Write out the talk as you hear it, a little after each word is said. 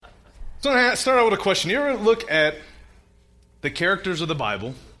So I start out with a question. You ever look at the characters of the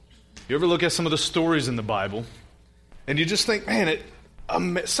Bible? You ever look at some of the stories in the Bible? And you just think, man,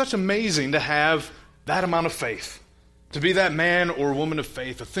 it's such amazing to have that amount of faith. To be that man or woman of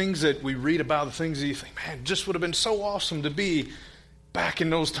faith. The things that we read about, the things that you think, man, just would have been so awesome to be back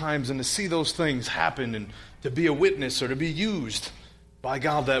in those times and to see those things happen and to be a witness or to be used by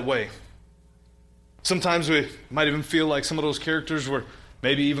God that way. Sometimes we might even feel like some of those characters were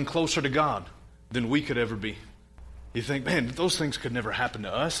maybe even closer to God than we could ever be. You think, man, those things could never happen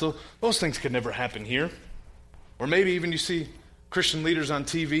to us. Those things could never happen here. Or maybe even you see Christian leaders on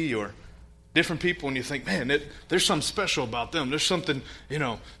TV or different people and you think, man, there's something special about them. There's something,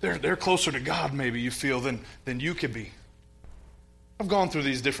 they're closer to God maybe you feel than you could be. I've gone through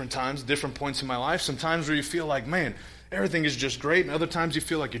these different times, different points in my life. Sometimes where you feel like, man, everything is just great. And other times you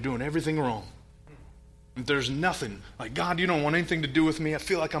feel like you're doing everything wrong. There's nothing. Like, God, you don't want anything to do with me. I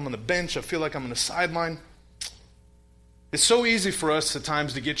feel like I'm on the bench. I feel like I'm on the sideline. It's so easy for us at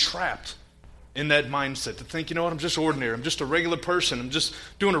times to get trapped in that mindset, to think, you know what, I'm just ordinary. I'm just a regular person. I'm just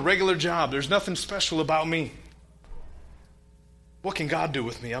doing a regular job. There's nothing special about me. What can God do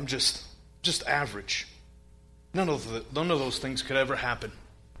with me? I'm just average. None of those things could ever happen.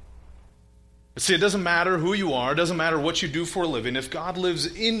 But see, it doesn't matter who you are. It doesn't matter what you do for a living. If God lives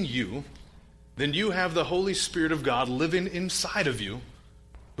in you, then you have the Holy Spirit of God living inside of you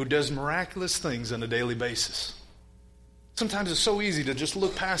who does miraculous things on a daily basis. Sometimes it's so easy to just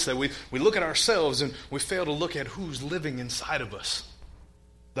look past that. We look at ourselves and we fail to look at who's living inside of us.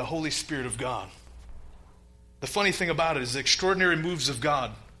 The Holy Spirit of God. The funny thing about it is the extraordinary moves of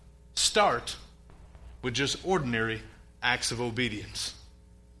God start with just ordinary acts of obedience.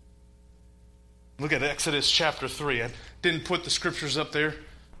 Look at Exodus chapter 3. I didn't put the scriptures up there.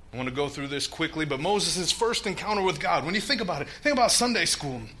 I want to go through this quickly, but Moses' first encounter with God. When you think about it, think about Sunday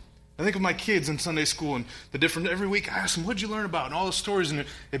school. I think of my kids in Sunday school and the different, every week I ask them, what'd you learn about? And all the stories, and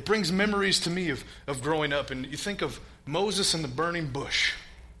it brings memories to me of growing up. And you think of Moses and the burning bush.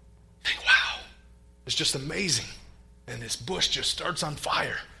 You think, wow, it's just amazing. And this bush just starts on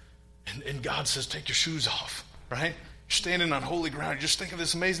fire. And God says, take your shoes off, right? You're standing on holy ground. You just think of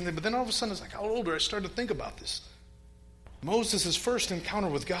this amazing thing. But then all of a sudden, it's like, how older I started to think about this. Moses' first encounter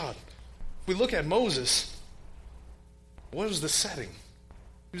with God. If we look at Moses, what was the setting?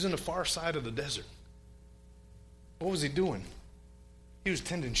 He was in the far side of the desert. What was he doing? He was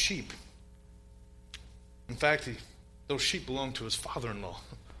tending sheep. In fact, those sheep belonged to his father-in-law.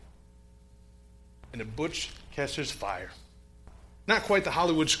 And a bush catches fire. Not quite the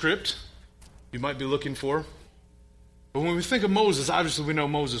Hollywood script you might be looking for. But when we think of Moses, obviously we know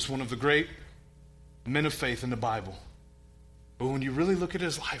Moses, one of the great men of faith in the Bible. But when you really look at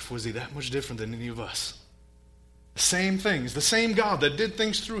his life, was he that much different than any of us? The same things, the same God that did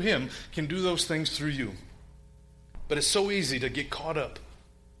things through him can do those things through you. But it's so easy to get caught up.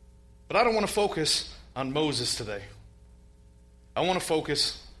 But I don't want to focus on Moses today. I want to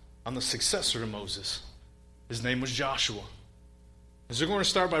focus on the successor to Moses. His name was Joshua. And so we're going to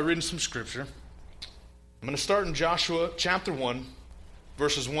start by reading some scripture. I'm going to start in Joshua chapter 1,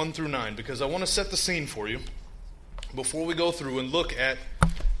 verses 1 through 9, because I want to set the scene for you before we go through and look at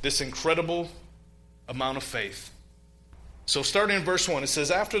this incredible amount of faith. So starting in verse 1, it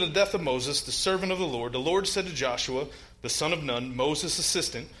says, after the death of Moses, the servant of the Lord said to Joshua, the son of Nun, Moses'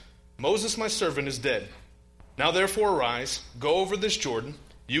 assistant, Moses, my servant, is dead. Now therefore arise, go over this Jordan,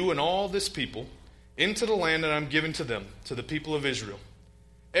 you and all this people, into the land that I am giving to them, to the people of Israel.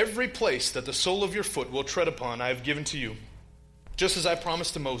 Every place that the sole of your foot will tread upon, I have given to you, just as I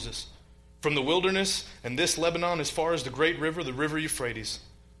promised to Moses. From the wilderness and this Lebanon as far as the great river, the river Euphrates,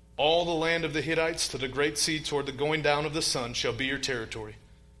 all the land of the Hittites to the great sea toward the going down of the sun shall be your territory.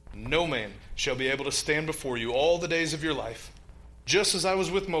 No man shall be able to stand before you all the days of your life. Just as I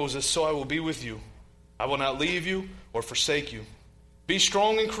was with Moses, so I will be with you. I will not leave you or forsake you. Be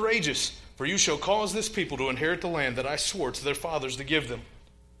strong and courageous, for you shall cause this people to inherit the land that I swore to their fathers to give them.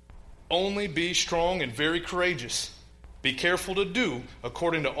 Only be strong and very courageous. Be careful to do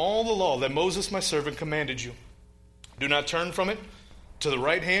according to all the law that Moses my servant commanded you. Do not turn from it to the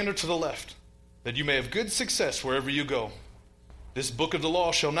right hand or to the left, that you may have good success wherever you go. This book of the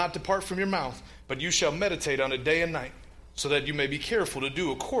law shall not depart from your mouth, but you shall meditate on it day and night, so that you may be careful to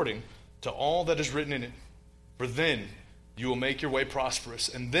do according to all that is written in it. For then you will make your way prosperous,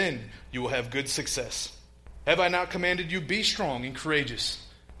 and then you will have good success. Have I not commanded you, be strong and courageous?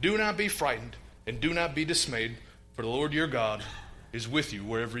 Do not be frightened, and do not be dismayed, for the Lord your God is with you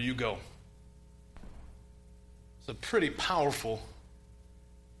wherever you go. It's a pretty powerful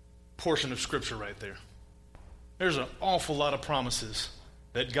portion of Scripture right there. There's an awful lot of promises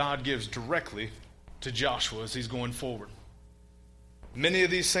that God gives directly to Joshua as he's going forward. Many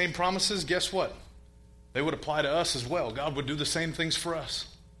of these same promises, guess what? They would apply to us as well. God would do the same things for us.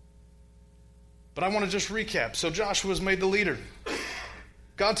 But I want to just recap. So Joshua's made the leader.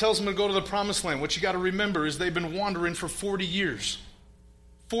 God tells him to go to the promised land. What you got to remember is they've been wandering for 40 years.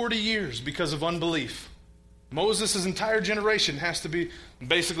 40 years because of unbelief. Moses' entire generation has to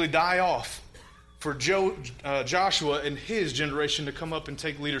basically die off for Joshua and his generation to come up and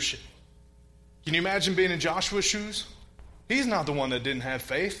take leadership. Can you imagine being in Joshua's shoes? He's not the one that didn't have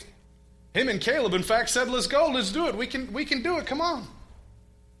faith. Him and Caleb, in fact, said, let's go, let's do it. We can do it, come on.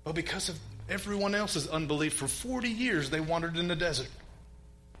 But because of everyone else's unbelief, for 40 years they wandered in the desert.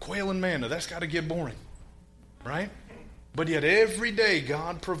 Quail and manna, that's got to get boring, right? But yet every day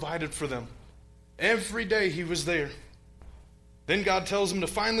God provided for them. Every day he was there. Then God tells them to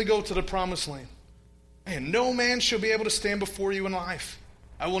finally go to the promised land. And no man shall be able to stand before you in life.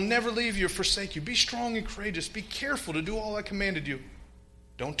 I will never leave you or forsake you. Be strong and courageous. Be careful to do all I commanded you.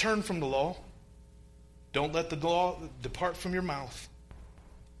 Don't turn from the law. Don't let the law depart from your mouth.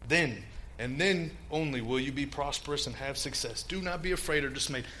 Then, and then only will you be prosperous and have success. Do not be afraid or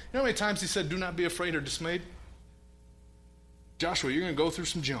dismayed. You know how many times he said, do not be afraid or dismayed? Joshua, you're going to go through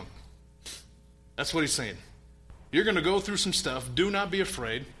some junk. That's what he's saying. You're going to go through some stuff. Do not be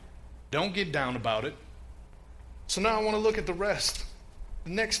afraid. Don't get down about it. So now I want to look at the rest. The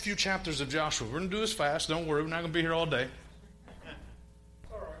next few chapters of Joshua. We're going to do this fast. Don't worry. We're not going to be here all day.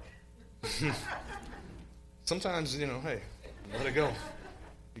 Sometimes, hey, let it go.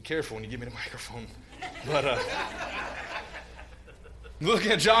 Be careful when you give me the microphone. But look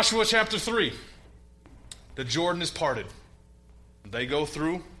at Joshua chapter 3. The Jordan is parted. They go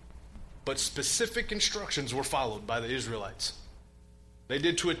through, but specific instructions were followed by the Israelites. They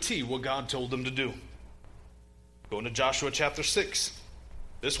did to a T what God told them to do. Going to Joshua chapter 6.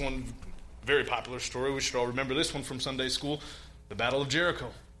 This one, very popular story. We should all remember this one from Sunday school. The Battle of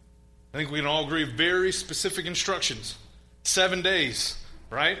Jericho. I think we can all agree, very specific instructions. 7 days,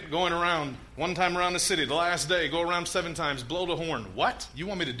 right? Going around, one time around the city. The last day, go around 7 times, blow the horn. What? You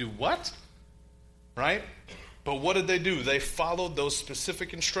want me to do what? Right? But what did they do? They followed those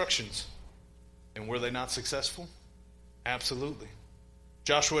specific instructions. And were they not successful? Absolutely.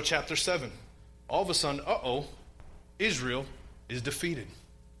 Joshua chapter 7. All of a sudden, Israel is defeated.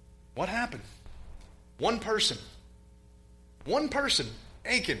 What happened? One person,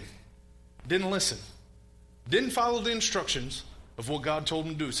 Achan, didn't listen. Didn't follow the instructions of what God told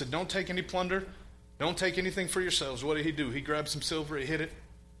him to do. He said, don't take any plunder. Don't take anything for yourselves. What did he do? He grabbed some silver, he hid it.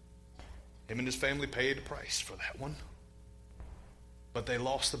 Him and his family paid a price for that one. But they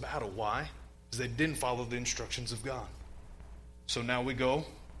lost the battle. Why? Because they didn't follow the instructions of God. So now we go,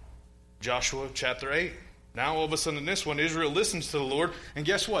 Joshua chapter 8. Now all of a sudden in this one, Israel listens to the Lord. And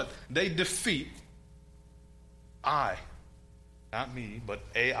guess what? They defeat Ai. Not me, but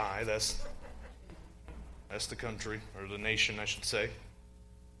Ai. That's the country, or the nation, I should say.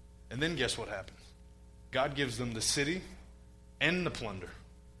 And then guess what happens? God gives them the city and the plunder.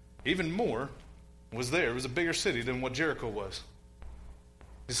 Even more was there. It was a bigger city than what Jericho was.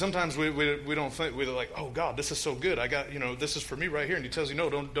 Sometimes we don't think, we're like, oh God, this is so good. I got, this is for me right here. And he tells you, no,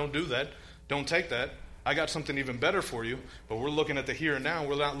 don't do that. Don't take that. I got something even better for you. But we're looking at the here and now.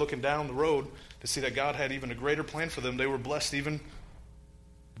 We're not looking down the road to see that God had even a greater plan for them. They were blessed even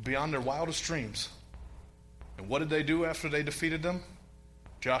beyond their wildest dreams. And what did they do after they defeated them?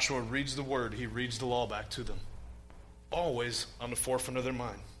 Joshua reads the word. He reads the law back to them. Always on the forefront of their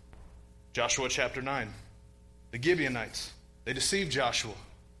mind. Joshua chapter 9. The Gibeonites. They deceived Joshua.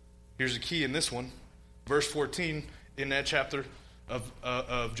 Here's a key in this one. Verse 14 in that chapter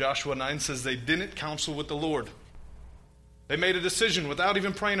of Joshua 9 says they didn't counsel with the Lord. They made a decision without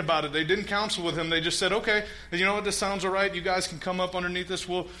even praying about it. They didn't counsel with him. They just said, okay, you know what, this sounds all right. You guys can come up underneath this.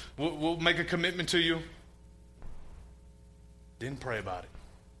 We'll make a commitment to you. Didn't pray about it.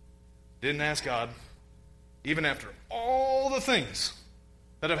 Didn't ask God. Even after all the things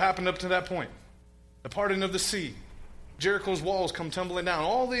that have happened up to that point. The parting of the sea. Jericho's walls come tumbling down.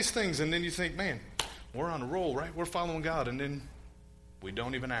 All these things. And then you think, man, we're on a roll, right? We're following God. And then we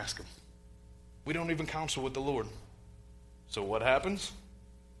don't even ask him. We don't even counsel with the Lord. So what happens?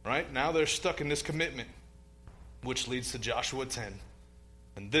 Right? Now they're stuck in this commitment. Which leads to Joshua 10.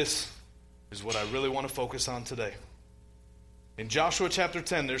 And this is what I really want to focus on today. In Joshua chapter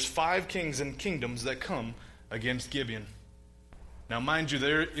 10, there's 5 kings and kingdoms that come against Gibeon. Now mind you,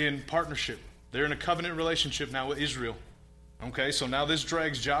 they're in partnership. They're in a covenant relationship now with Israel. Okay, so now this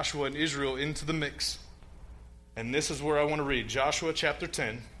drags Joshua and Israel into the mix. And this is where I want to read. Joshua chapter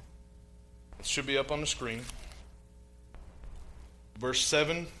 10. It should be up on the screen. verse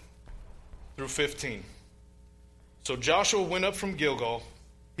 7 through 15. So Joshua went up from Gilgal,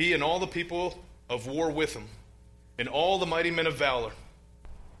 he and all the people of war with him, and all the mighty men of valor.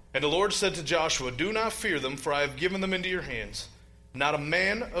 And the Lord said to Joshua, "Do not fear them, for I have given them into your hands. Not a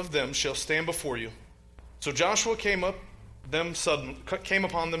man of them shall stand before you." So Joshua came upon them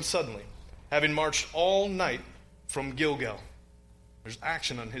suddenly, having marched all night from Gilgal. There's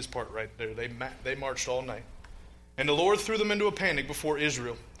action on his part right there. They marched all night. And the Lord threw them into a panic before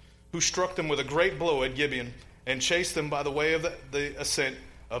Israel, who struck them with a great blow at Gibeon, and chased them by the way of the ascent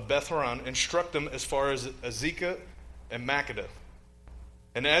of Beth-horon, and struck them as far as Azekah and Makkedah.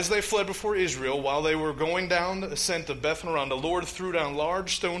 And as they fled before Israel, while they were going down the ascent of Beth-horon, the Lord threw down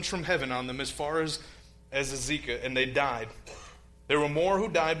large stones from heaven on them as far as Azekah, and they died. There were more who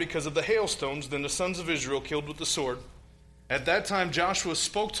died because of the hailstones than the sons of Israel killed with the sword. At that time Joshua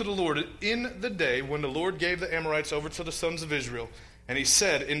spoke to the Lord in the day when the Lord gave the Amorites over to the sons of Israel. And he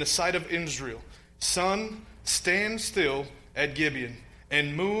said in the sight of Israel, "Sun, stand still at Gibeon,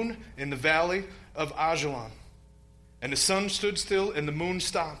 and moon in the valley of Ajalon." And the sun stood still, and the moon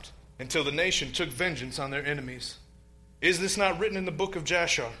stopped, until the nation took vengeance on their enemies. Is this not written in the book of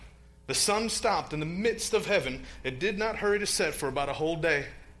Jashar? The sun stopped in the midst of heaven. It did not hurry to set for about a whole day.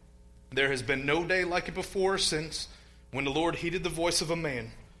 There has been no day like it before or since, when the Lord heeded the voice of a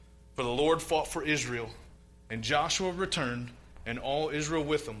man. For the Lord fought for Israel. And Joshua returned, and all Israel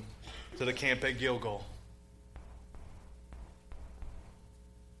with him, to the camp at Gilgal.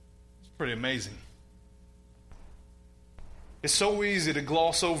 It's pretty amazing. It's so easy to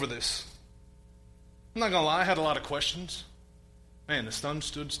gloss over this. I'm not going to lie, I had a lot of questions. Man, the sun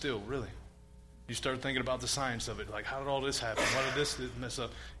stood still, really. You start thinking about the science of it. Like, how did all this happen? Why did this mess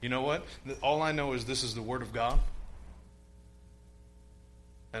up? You know what? All I know is this is the Word of God.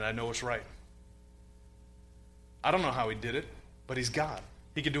 And I know it's right. I don't know how he did it, but he's God.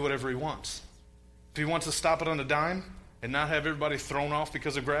 He can do whatever he wants. If he wants to stop it on a dime and not have everybody thrown off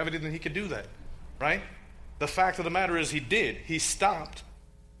because of gravity, then he could do that, right? The fact of the matter is he did. He stopped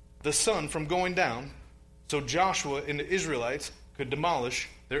the sun from going down so Joshua and the Israelites could demolish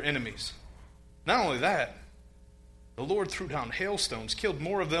their enemies. Not only that, the Lord threw down hailstones, killed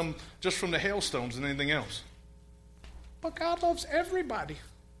more of them just from the hailstones than anything else. But God loves everybody.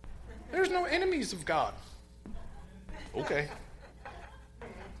 There's no enemies of God. Okay.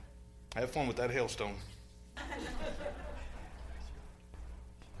 Have fun with that hailstone.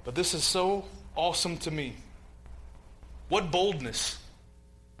 But this is so awesome to me. What boldness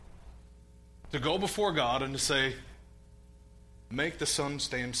to go before God and to say, "Make the sun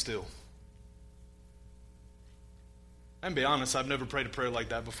stand still." And be honest, I've never prayed a prayer like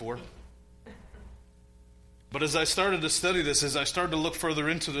that before. But as I started to study this, as I started to look further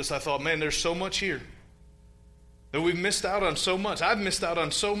into this, I thought, man, there's so much here. That we've missed out on so much. I've missed out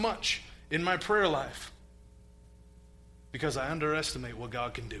on so much in my prayer life. Because I underestimate what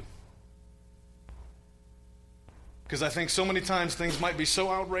God can do. Because I think so many times things might be so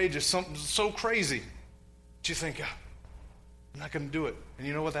outrageous, something so crazy, that you think, I'm not going to do it. And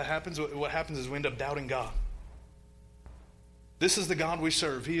you know what that happens? What happens is we end up doubting God. This is the God we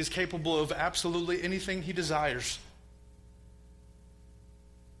serve. He is capable of absolutely anything he desires.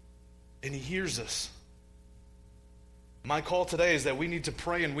 And he hears us. My call today is that we need to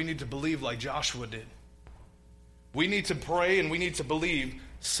pray and we need to believe like Joshua did. We need to pray and we need to believe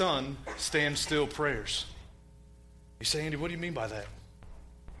sun, stand still prayers. You say, Andy, what do you mean by that?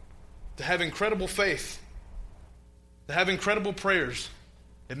 To have incredible faith, to have incredible prayers,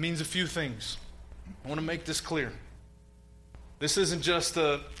 it means a few things. I want to make this clear. This isn't just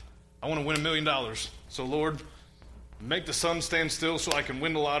I want to win $1 million. So Lord, make the sun stand still so I can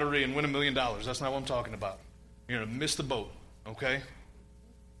win the lottery and win $1 million. That's not what I'm talking about. You're going to miss the boat, okay?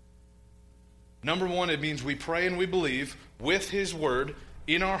 Number one, it means we pray and we believe with his word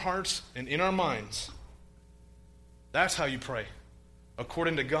in our hearts and in our minds. That's how you pray,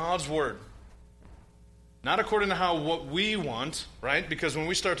 according to God's word. Not according to what we want, right? Because when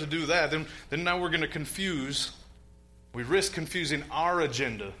we start to do that, then now we're going to confuse. We risk confusing our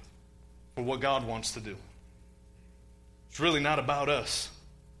agenda for what God wants to do. It's really not about us.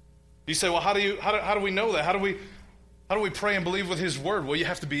 You say, well, how do we know that? How do we pray and believe with his word? Well, you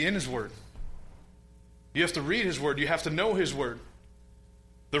have to be in his word. You have to read his word. You have to know his word.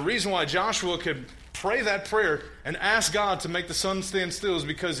 The reason why Joshua could pray that prayer and ask God to make the sun stand still is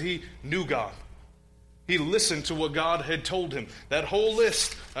because he knew God. He listened to what God had told him. That whole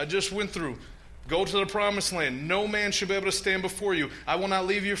list I just went through. Go to the promised land. No man should be able to stand before you. I will not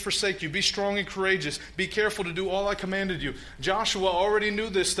leave you or forsake you. Be strong and courageous. Be careful to do all I commanded you. Joshua already knew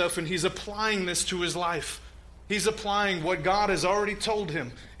this stuff, and he's applying this to his life. He's applying what God has already told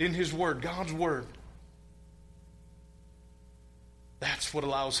him in his word, God's word. That's what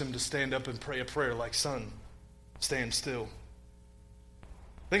allows him to stand up and pray a prayer like, son, stand still.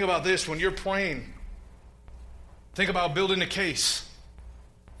 Think about this. When you're praying, think about building a case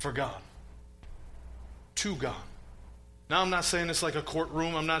for God, to God. Now, I'm not saying it's like a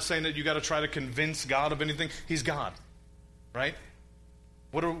courtroom. I'm not saying that you got to try to convince God of anything. He's God, right?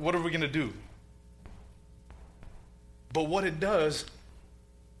 What are we going to do? But what it does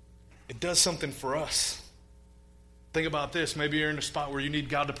something for us. Think about this. Maybe you're in a spot where you need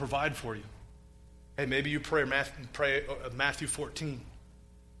God to provide for you. Hey, maybe you pray Matthew 14.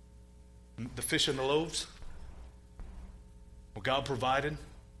 The fish and the loaves. Well, God provided.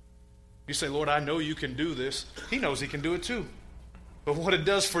 You say, Lord, I know you can do this. He knows he can do it too. But what it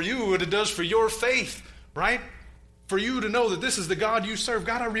does for you, what it does for your faith, right? For you to know that this is the God you serve.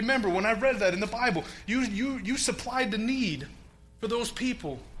 God, I remember when I read that in the Bible, you supplied the need for those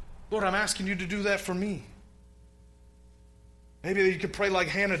people. Lord, I'm asking you to do that for me. Maybe you could pray like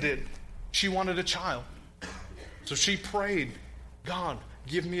Hannah did. She wanted a child. So she prayed, God,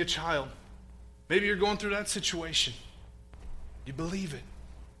 give me a child. Maybe you're going through that situation. You believe it.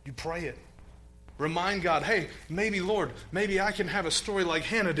 You pray it. Remind God, hey, maybe, Lord, maybe I can have a story like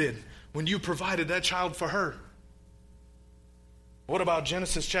Hannah did when you provided that child for her. What about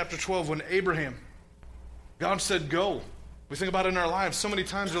Genesis chapter 12 when Abraham, God said go. We think about it in our lives. So many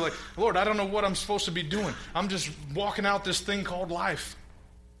times we're like, Lord, I don't know what I'm supposed to be doing. I'm just walking out this thing called life.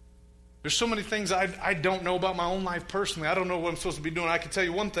 There's so many things I don't know about my own life personally. I don't know what I'm supposed to be doing. I can tell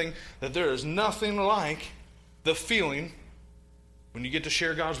you one thing, that there is nothing like the feeling when you get to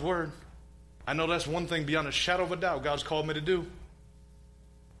share God's word. I know that's one thing beyond a shadow of a doubt God's called me to do.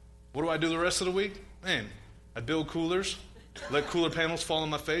 What do I do the rest of the week? Man, I build coolers, let cooler panels fall on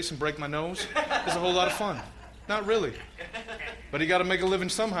my face and break my nose. It's a whole lot of fun. Not really. But you got to make a living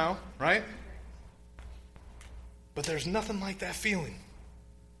somehow, right? But there's nothing like that feeling.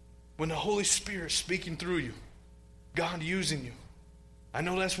 When the Holy Spirit's speaking through you, God using you. I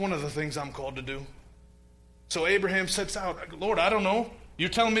know that's one of the things I'm called to do. So Abraham sets out, Lord, I don't know. You're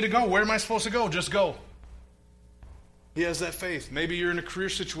telling me to go. Where am I supposed to go? Just go. He has that faith. Maybe you're in a career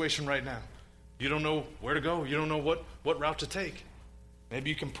situation right now. You don't know where to go. You don't know what route to take. Maybe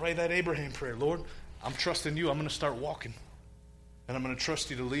you can pray that Abraham prayer. Lord, I'm trusting you. I'm going to start walking. And I'm going to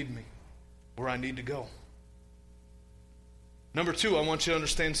trust you to lead me where I need to go. Number 2, I want you to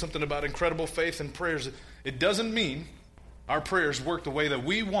understand something about incredible faith and prayers. It doesn't mean our prayers work the way that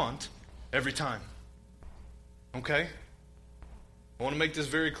we want every time. Okay? I want to make this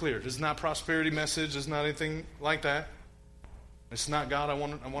very clear. This is not a prosperity message. It's not anything like that. It's not God, I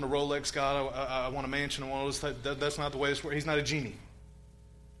want a Rolex, God, I want a mansion, I want all this. That's not the way this works. He's not a genie.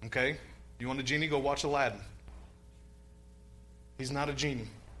 Okay? You want a genie? Go watch Aladdin. He's not a genie.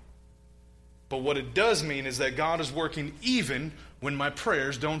 But what it does mean is that God is working even when my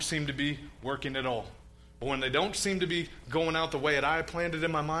prayers don't seem to be working at all. But when they don't seem to be going out the way that I planned it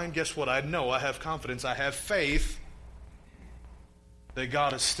in my mind, guess what? I know, I have confidence, I have faith that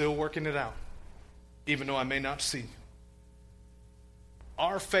God is still working it out, even though I may not see.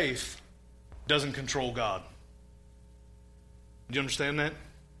 Our faith doesn't control God. Do you understand that?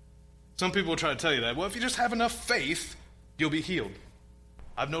 Some people will try to tell you that. Well, if you just have enough faith, you'll be healed.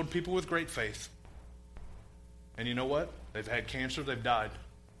 I've known people with great faith. And you know what? They've had cancer, they've died.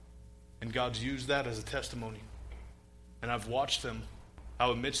 And God's used that as a testimony. And I've watched them, how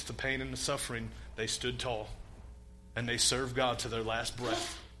amidst the pain and the suffering, they stood tall. And they served God to their last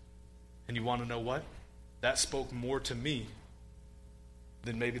breath. And you want to know what? That spoke more to me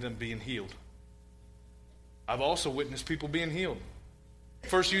than maybe them being healed. I've also witnessed people being healed.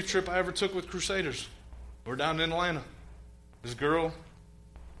 First youth trip I ever took with Crusaders. We're down in Atlanta. This girl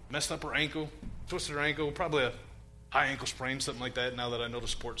messed up her ankle, twisted her ankle, probably a high ankle sprain, something like that, now that I know the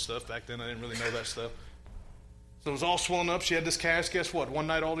sports stuff. Back then I didn't really know that stuff. So it was all swollen up. She had this cast. Guess what? One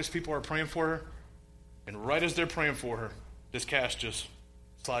night all these people are praying for her, and right as they're praying for her, this cast just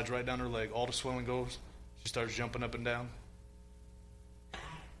slides right down her leg. All the swelling goes. She starts jumping up and down.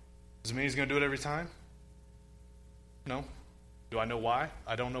 Does it mean he's going to do it every time? No. Do I know why?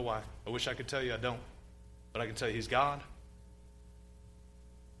 I don't know why. I wish I could tell you I don't. But I can tell you he's God.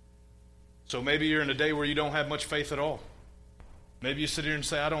 So maybe you're in a day where you don't have much faith at all. Maybe you sit here and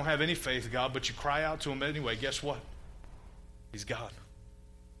say, I don't have any faith, God, but you cry out to him anyway. Guess what? He's God.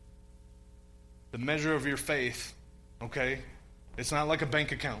 The measure of your faith, okay, it's not like a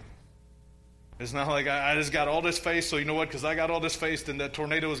bank account. It's not like I just got all this faith, so you know what, because I got all this faith, then that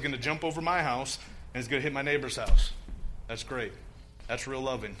tornado is going to jump over my house and it's going to hit my neighbor's house. That's great. That's real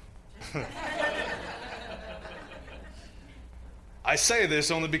loving. I say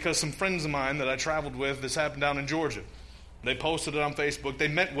this only because some friends of mine that I traveled with, this happened down in Georgia. They posted it on Facebook. They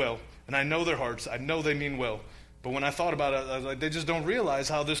meant well, and I know their hearts. I know they mean well. But when I thought about it, I was like, they just don't realize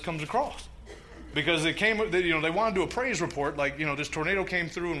how this comes across. Because they wanted to do a praise report, like, this tornado came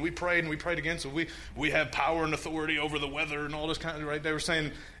through and we prayed again, so we have power and authority over the weather and all this kind of, right? They were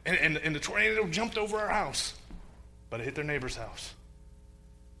saying, and the tornado jumped over our house, but it hit their neighbor's house.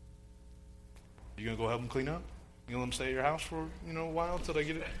 You gonna go help them clean up? You gonna let them stay at your house for, a while until they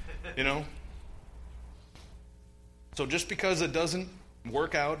get it, So just because it doesn't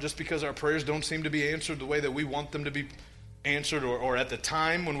work out, just because our prayers don't seem to be answered the way that we want them to be answered, or at the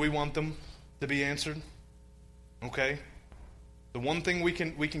time when we want them to be answered, okay? The one thing we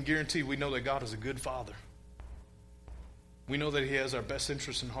can guarantee, we know that God is a good Father. We know that He has our best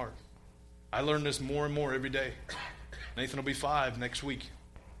interests in heart. I learn this more and more every day. Nathan will be 5 next week,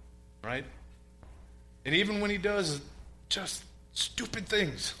 right? And even when he does just stupid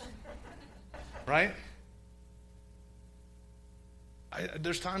things, right?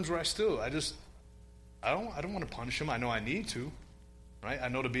 There's times where I don't want to punish him. I know I need to. Right? I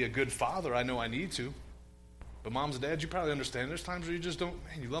know to be a good father, I know I need to. But moms and dads, you probably understand. There's times where you just don't,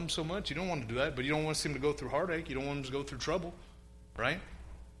 you love them so much, you don't want to do that, but you don't want to see them to go through heartache. You don't want them to go through trouble. Right?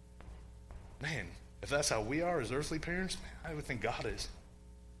 Man, if that's how we are as earthly parents, I would think God is.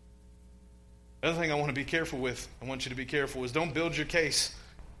 The other thing I want to be careful with, I want you to be careful, is don't build your case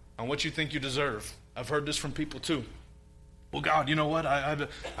on what you think you deserve. I've heard this from people too. Well, God, you know what? I've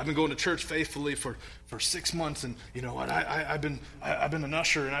been going to church faithfully for 6 months, and you know what? I've been an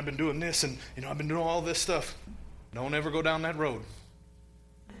usher, and I've been doing this, and I've been doing all this stuff. Don't ever go down that road,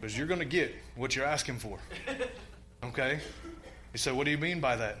 because you're going to get what you're asking for. Okay? You say, what do you mean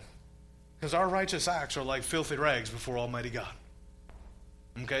by that? Because our righteous acts are like filthy rags before Almighty God.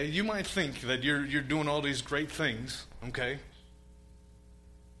 Okay? You might think that you're doing all these great things. Okay?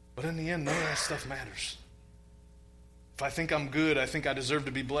 But in the end, none of that stuff matters. If I think I'm good, I think I deserve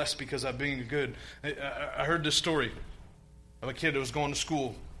to be blessed because I'm being good. I heard this story of a kid that was going to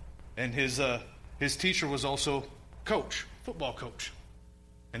school, and his teacher was also coach, football coach.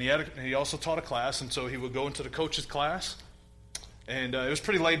 And he also taught a class, and so he would go into the coach's class, and it was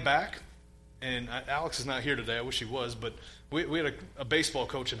pretty laid back. And Alex is not here today. I wish he was, but we had a baseball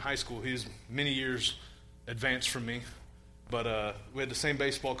coach in high school. He's many years advanced from me. But we had the same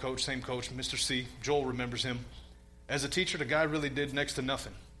baseball coach, same coach, Mr. C. Joel remembers him. As a teacher, the guy really did next to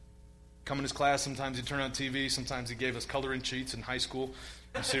nothing. Come in his class, sometimes he'd turn on TV, sometimes he gave us coloring sheets in high school.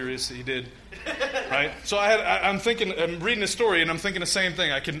 I'm serious, he did. Right? So I'm reading the story, and I'm thinking the same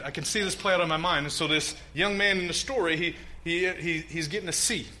thing. I can see this play out in my mind. And so this young man in the story, he's getting a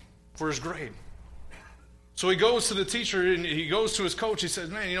C for his grade. So he goes to the teacher, and he goes to his coach. He says,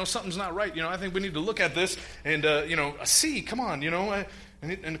 man, something's not right. I think we need to look at this. And, a C, come on,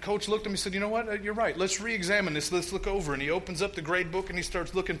 And the coach looked at him and said, you know what, you're right. Let's re-examine this. Let's look over. And he opens up the grade book, and he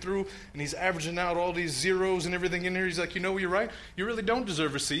starts looking through, and he's averaging out all these zeros and everything in there. He's like, you're right. You really don't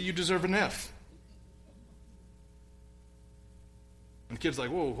deserve a C. You deserve an F. And the kid's like,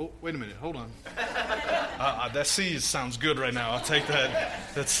 whoa, wait a minute. Hold on. That C sounds good right now. I'll take that.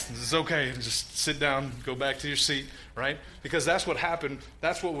 It's okay. Just sit down, go back to your seat, right? Because that's what happened.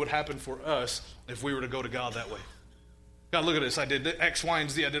 That's what would happen for us if we were to go to God that way. God, look at this. I did X, Y, and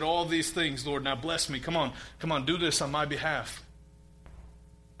Z. I did all these things, Lord. Now bless me. Come on, do this on my behalf.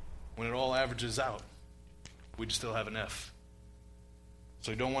 When it all averages out, we'd still have an F.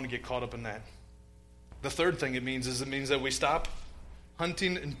 So you don't want to get caught up in that. The third thing it means that we stop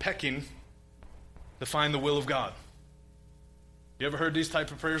hunting and pecking to find the will of God. You ever heard these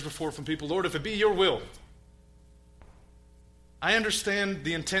type of prayers before from people? Lord, if it be your will. I understand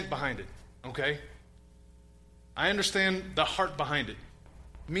the intent behind it, okay? I understand the heart behind it.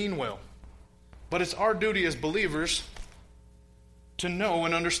 Mean well. But it's our duty as believers to know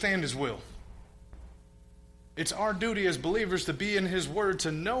and understand His will. It's our duty as believers to be in His Word,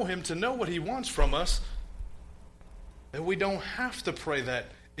 to know Him, to know what He wants from us, that we don't have to pray that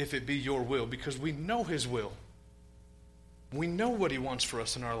if it be your will, because we know His will. We know what He wants for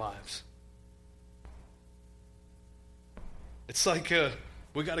us in our lives. It's like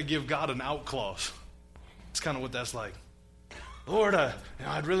we got to give God an out clause. It's kind of what that's like. Lord,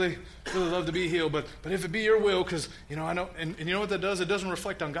 I'd really love to be healed, but if it be your will, because, I know, and you know what that does? It doesn't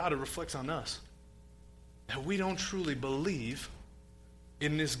reflect on God, it reflects on us. That we don't truly believe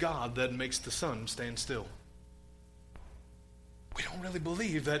in this God that makes the sun stand still. We don't really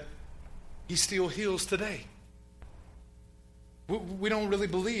believe that He still heals today. We don't really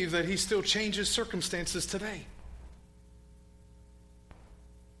believe that He still changes circumstances today.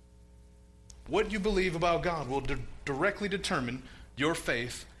 What you believe about God will directly determine your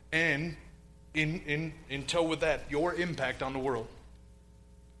faith and, in tow with that, your impact on the world.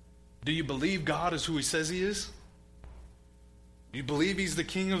 Do you believe God is who he says he is? Do you believe he's the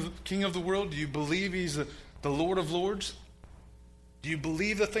king of the world? Do you believe he's the Lord of lords? Do you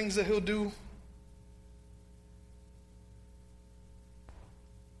believe the things that he'll do?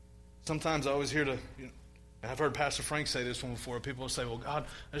 Sometimes I always hear I've heard Pastor Frank say this one before. People will say, well, God,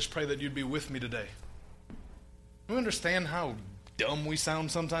 I just pray that you'd be with me today. Do you understand how dumb we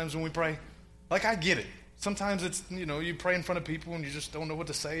sound sometimes when we pray? Like, I get it. Sometimes it's, you pray in front of people and you just don't know what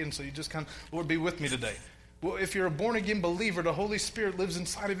to say, and so you just kind of, Lord, be with me today. Well, if you're a born-again believer, the Holy Spirit lives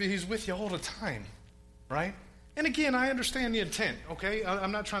inside of you. He's with you all the time, right? And again, I understand the intent, okay?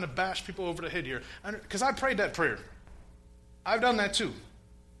 I'm not trying to bash people over the head here, because I prayed that prayer. I've done that too,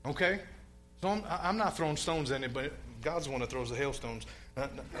 okay? So I'm not throwing stones at anybody. God's the one that throws the hailstones.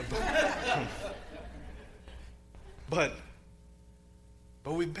 But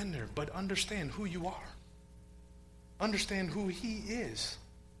we've been there. But understand who you are. Understand who he is,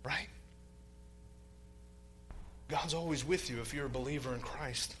 right? God's always with you if you're a believer in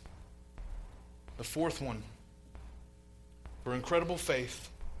Christ. The fourth one, for incredible faith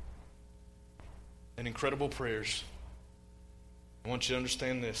and incredible prayers, I want you to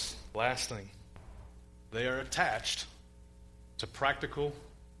understand this. Last thing, they are attached to practical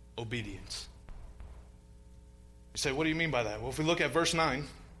obedience. You say, what do you mean by that? Well, if we look at verse 9,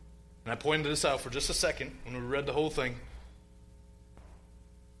 and I pointed this out for just a second when we read the whole thing.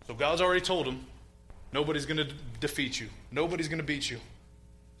 So God's already told them, nobody's going to defeat you. Nobody's going to beat you.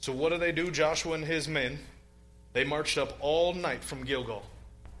 So what do? Joshua and his men, they marched up all night from Gilgal.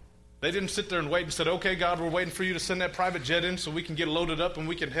 They didn't sit there and wait and said, okay, God, we're waiting for you to send that private jet in so we can get loaded up and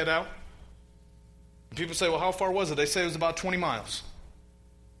we can head out. And people say, well, how far was it? They say it was about 20 miles.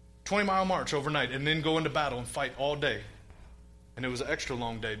 20-mile march overnight and then go into battle and fight all day. And it was an extra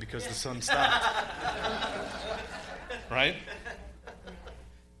long day because the sun stopped. Right?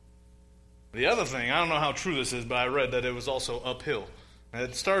 The other thing, I don't know how true this is, but I read that it was also uphill. And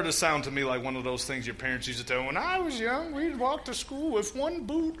it started to sound to me like one of those things your parents used to tell. When I was young, we'd walk to school with one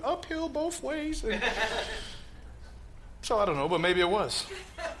boot uphill both ways. So I don't know, but maybe it was.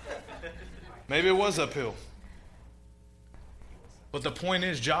 Maybe it was uphill. But the point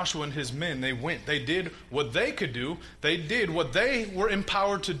is, Joshua and his men, they went. They did what they could do. They did what they were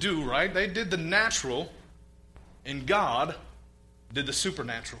empowered to do, right? They did the natural, and God did the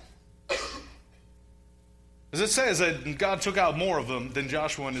supernatural. As it says that God took out more of them than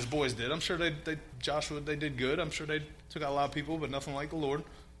Joshua and his boys did. I'm sure they did good. I'm sure they took out a lot of people, but nothing like the Lord.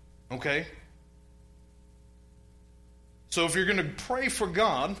 Okay? So if you're going to pray for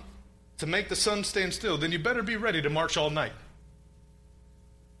God to make the sun stand still, then you better be ready to march all night.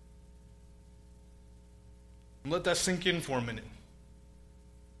 And let that sink in for a minute.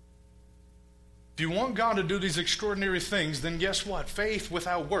 If you want God to do these extraordinary things, then guess what? Faith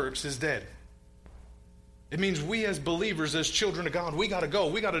without works is dead. It means we as believers, as children of God, we got to go.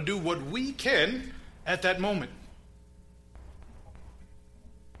 We got to do what we can at that moment.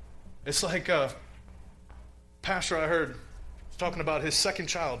 It's like a pastor I heard talking about his second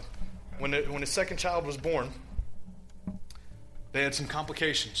child. When his second child was born, they had some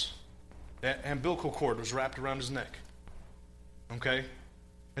complications. The umbilical cord was wrapped around his neck. Okay?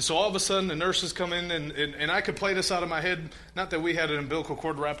 And so all of a sudden the nurses come in, and I could play this out of my head. Not that we had an umbilical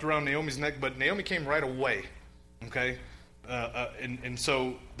cord wrapped around Naomi's neck, but Naomi came right away. Okay? And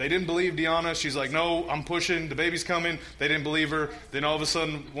so they didn't believe Deanna. She's like, no, I'm pushing. The baby's coming. They didn't believe her. Then all of a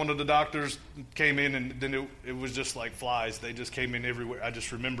sudden one of the doctors came in, and then it was just like flies. They just came in everywhere. I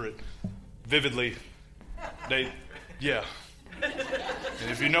just remember it vividly. Yeah.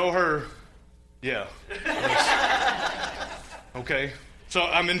 And if you know her, yeah. Okay? So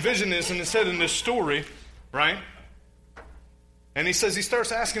I'm envisioning this, and it said in this story, right? And he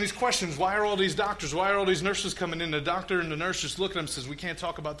starts asking these questions. Why are all these doctors, why are all these nurses coming in? The doctor and the nurse just look at him and says, we can't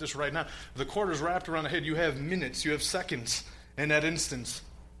talk about this right now. The cord is wrapped around the head. You have minutes, you have seconds in that instance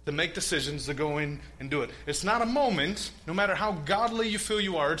to make decisions to go in and do it. It's not a moment, no matter how godly you feel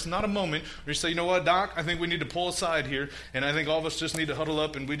you are, it's not a moment where you say, you know what, Doc, I think we need to pull aside here, and I think all of us just need to huddle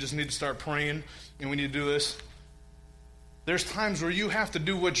up, and we just need to start praying, and we need to do this. There's times where you have to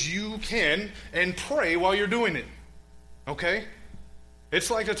do what you can and pray while you're doing it. Okay?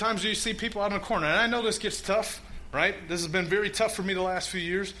 It's like the times you see people out in the corner, and I know this gets tough, right? This has been very tough for me the last few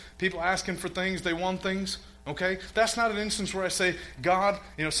years. People asking for things, they want things. Okay? That's not an instance where I say, God,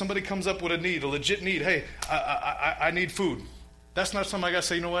 somebody comes up with a need, a legit need. Hey, I need food. That's not something I got to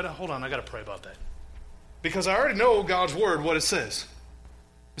say, you know what? Hold on, I got to pray about that. Because I already know God's word, what it says.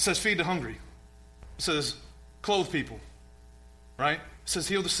 It says feed the hungry. It says, clothe people, right? It says,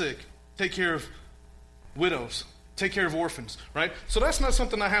 heal the sick, take care of widows, take care of orphans, right? So that's not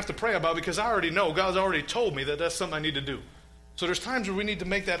something I have to pray about because I already know, God's already told me that that's something I need to do. So there's times where we need to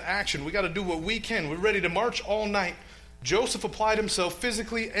make that action. We got to do what we can. We're ready to march all night. Joseph applied himself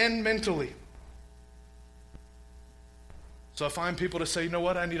physically and mentally. So I find people to say, you know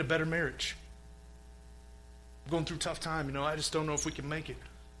what, I need a better marriage. I'm going through a tough time, I just don't know if we can make it.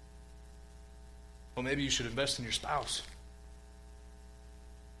 Well, maybe you should invest in your spouse.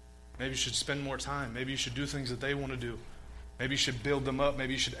 Maybe you should spend more time. Maybe you should do things that they want to do. Maybe you should build them up.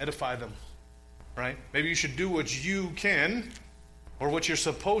 Maybe you should edify them, right? Maybe you should do what you can or what you're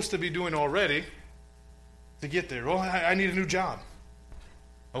supposed to be doing already to get there. Well, I need a new job.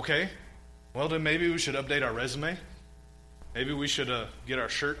 Okay. Well, then maybe we should update our resume. Maybe we should get our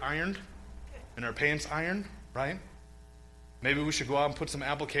shirt ironed and our pants ironed, right? Maybe we should go out and put some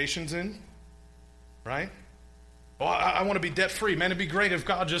applications in, right? Well, I want to be debt-free. Man, it'd be great if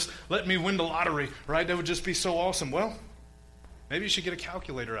God just let me win the lottery, right? That would just be so awesome. Well, maybe you should get a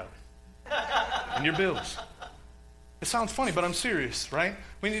calculator out and your bills. It sounds funny, but I'm serious, right?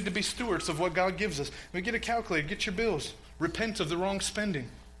 We need to be stewards of what God gives us. We get a calculator, get your bills. Repent of the wrong spending.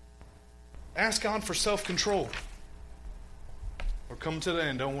 Ask God for self-control. We're coming to the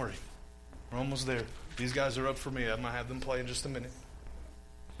end, don't worry. We're almost there. These guys are up for me. I'm going to have them play in just a minute.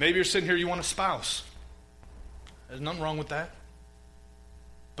 Maybe you're sitting here, you want a spouse. There's nothing wrong with that.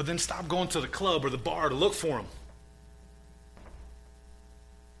 But then stop going to the club or the bar to look for them.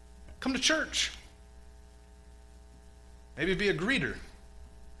 Come to church. Maybe be a greeter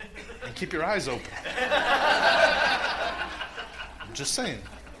and keep your eyes open. I'm just saying.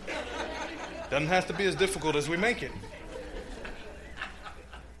 Doesn't have to be as difficult as we make it.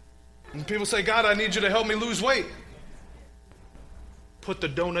 And people say, God, I need you to help me lose weight. Put the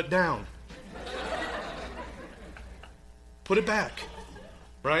donut down. Put it back,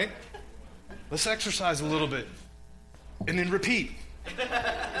 right? Let's exercise a little bit. And then repeat.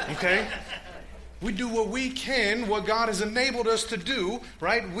 Okay? We do what we can, what God has enabled us to do,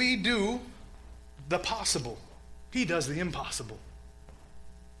 right? We do the possible. He does the impossible.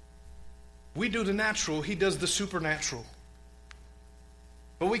 We do the natural. He does the supernatural.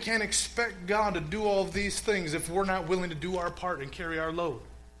 But we can't expect God to do all of these things if we're not willing to do our part and carry our load.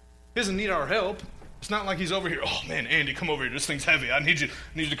 He doesn't need our help. It's not like he's over here, oh man, Andy, come over here. This thing's heavy. I need you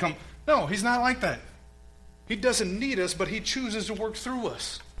to come. No, he's not like that. He doesn't need us, but he chooses to work through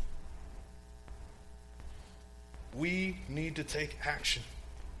us. We need to take action.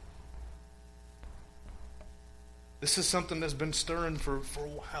 This is something that's been stirring for a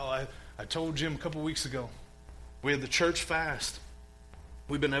while. I told Jim a couple weeks ago. We had the church fast.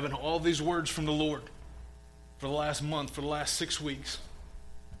 We've been having all these words from the Lord for the last month, for the last 6 weeks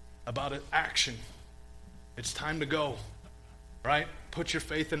about it, action. It's time to go, right? Put your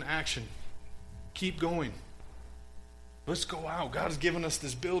faith in action. Keep going. Let's go out. God has given us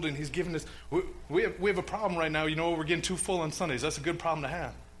this building. He's given us. We have a problem right now. We're getting too full on Sundays. That's a good problem to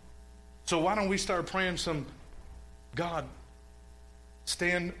have. So why don't we start praying some, God,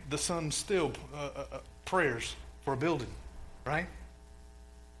 stand the sun still prayers for a building, right?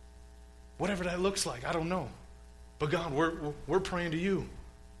 Whatever that looks like, I don't know. But God, we're praying to you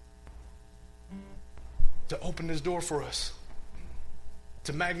to open this door for us,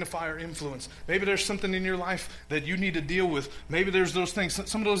 to magnify our influence. Maybe there's something in your life that you need to deal with. Maybe there's those things,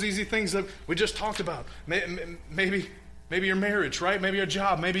 some of those easy things that we just talked about. Maybe your marriage, right? Maybe your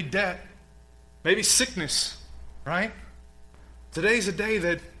job, maybe debt, maybe sickness, right? Today's a day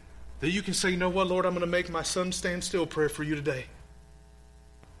that you can say, you know what, Lord, I'm going to make my sun stand still prayer for you today.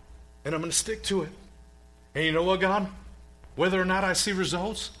 And I'm going to stick to it. And you know what, God? Whether or not I see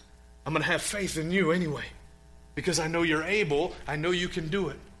results, I'm going to have faith in you anyway. Because I know you're able. I know you can do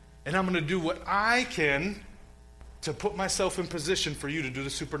it. And I'm going to do what I can to put myself in position for you to do the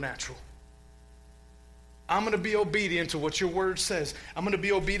supernatural. I'm going to be obedient to what your word says. I'm going to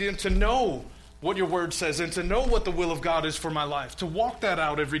be obedient to know what your word says and to know what the will of God is for my life, to walk that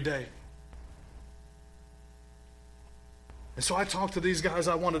out every day. And so I talked to these guys.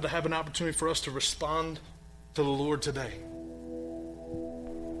 I wanted to have an opportunity for us to respond to the Lord today.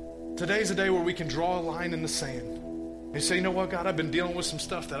 Today's a day where we can draw a line in the sand and say, you know what, God, I've been dealing with some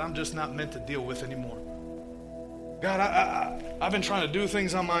stuff that I'm just not meant to deal with anymore. God, I've been trying to do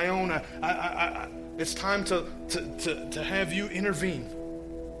things on my own. It's time to have you intervene,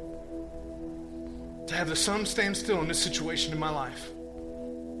 to have the sun stand still in this situation in my life.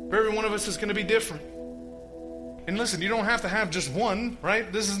 For every one of us is going to be different. And listen, you don't have to have just one,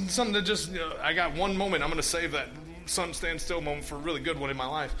 right? This isn't something that just, I got one moment, I'm going to save that sun stand still moment for a really good one in my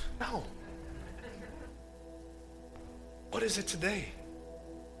life. No. What is it today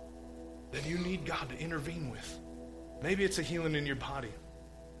that you need God to intervene with? Maybe it's a healing in your body,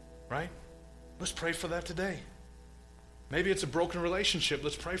 right? Let's pray for that today. Maybe it's a broken relationship.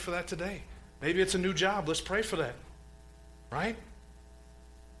 Let's pray for that today. Maybe it's a new job. Let's pray for that, right?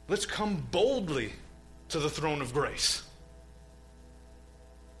 Let's come boldly to the throne of grace.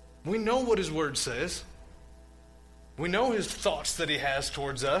 We know what his word says. We know his thoughts that he has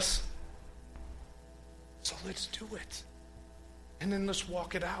towards us. So let's do it. And then let's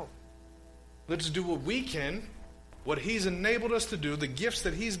walk it out. Let's do what we can, what he's enabled us to do, the gifts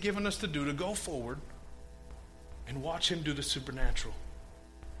that he's given us to do to go forward and watch him do the supernatural.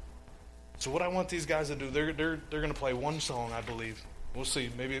 So what I want these guys to do, they're going to play one song, I believe. We'll see.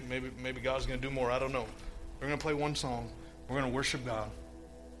 Maybe God's going to do more. I don't know. They're going to play one song. We're going to worship God.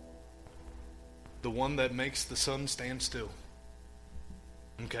 The one that makes the sun stand still.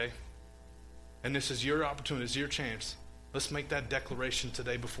 Okay? And this is your opportunity. It's your chance. Let's make that declaration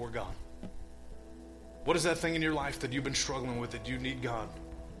today before God. What is that thing in your life that you've been struggling with that you need God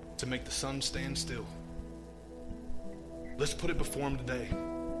to make the sun stand still? Let's put it before him today.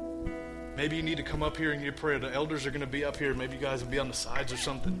 Maybe you need to come up here and get prayer. The elders are going to be up here. Maybe you guys will be on the sides or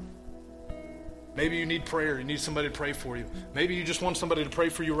something. Maybe you need prayer. You need somebody to pray for you. Maybe you just want somebody to pray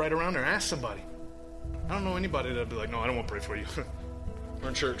for you right around there. Ask somebody. I don't know anybody that'd be like, no, I don't want to pray for you. We're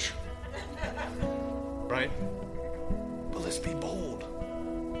in church. Right? But let's be bold.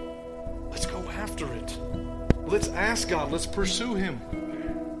 Let's go after it. Let's ask God. Let's pursue him.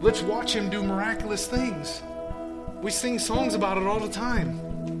 Let's watch him do miraculous things. We sing songs about it all the time.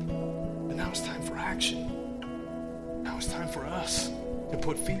 But now it's time for action. Now it's time for us to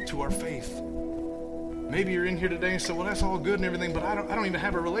put feet to our faith. Maybe you're in here today and say, well, that's all good and everything, but I don't even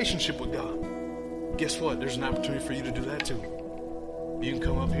have a relationship with God. Guess what? There's an opportunity for you to do that too. You can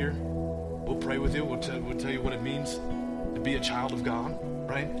come up here. We'll pray with you. We'll tell you what it means to be a child of God,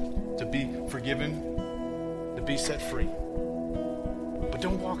 right? To be forgiven, to be set free. But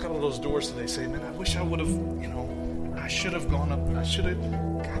don't walk out of those doors today saying, man, I wish I would have, I should have gone up. I should have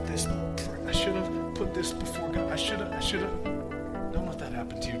got this. I should have put this before God. I should have. Don't let that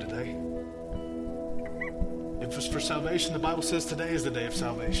happen to you today. If it's for salvation, the Bible says today is the day of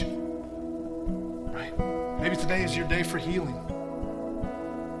salvation. Right? Maybe today is your day for healing.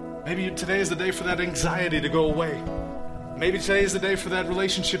 Maybe today is the day for that anxiety to go away. Maybe today is the day for that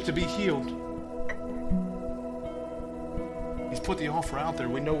relationship to be healed. He's put the offer out there.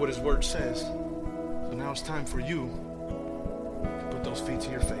 We know what his word says. So now it's time for you to put those feet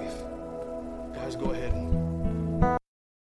to your faith. Guys, go ahead and